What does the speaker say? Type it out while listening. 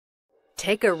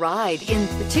Take a ride in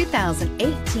the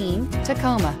 2018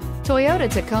 Tacoma. Toyota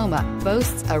Tacoma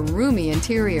boasts a roomy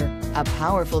interior, a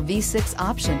powerful V6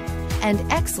 option, and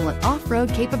excellent off-road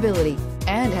capability,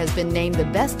 and has been named the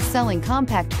best-selling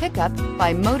compact pickup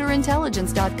by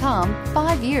MotorIntelligence.com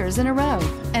 5 years in a row,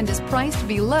 and is priced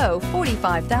below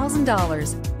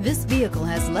 $45,000. This vehicle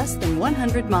has less than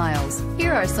 100 miles.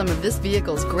 Here are some of this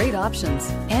vehicle's great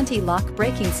options: anti-lock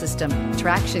braking system,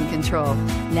 traction control,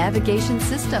 navigation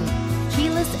system,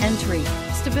 keyless entry,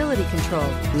 stability control,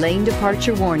 lane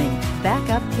departure warning,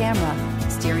 backup camera,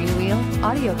 steering wheel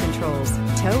audio controls,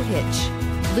 tow hitch,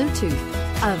 Bluetooth.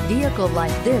 A vehicle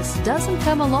like this doesn't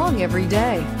come along every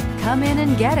day. Come in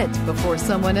and get it before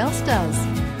someone else does.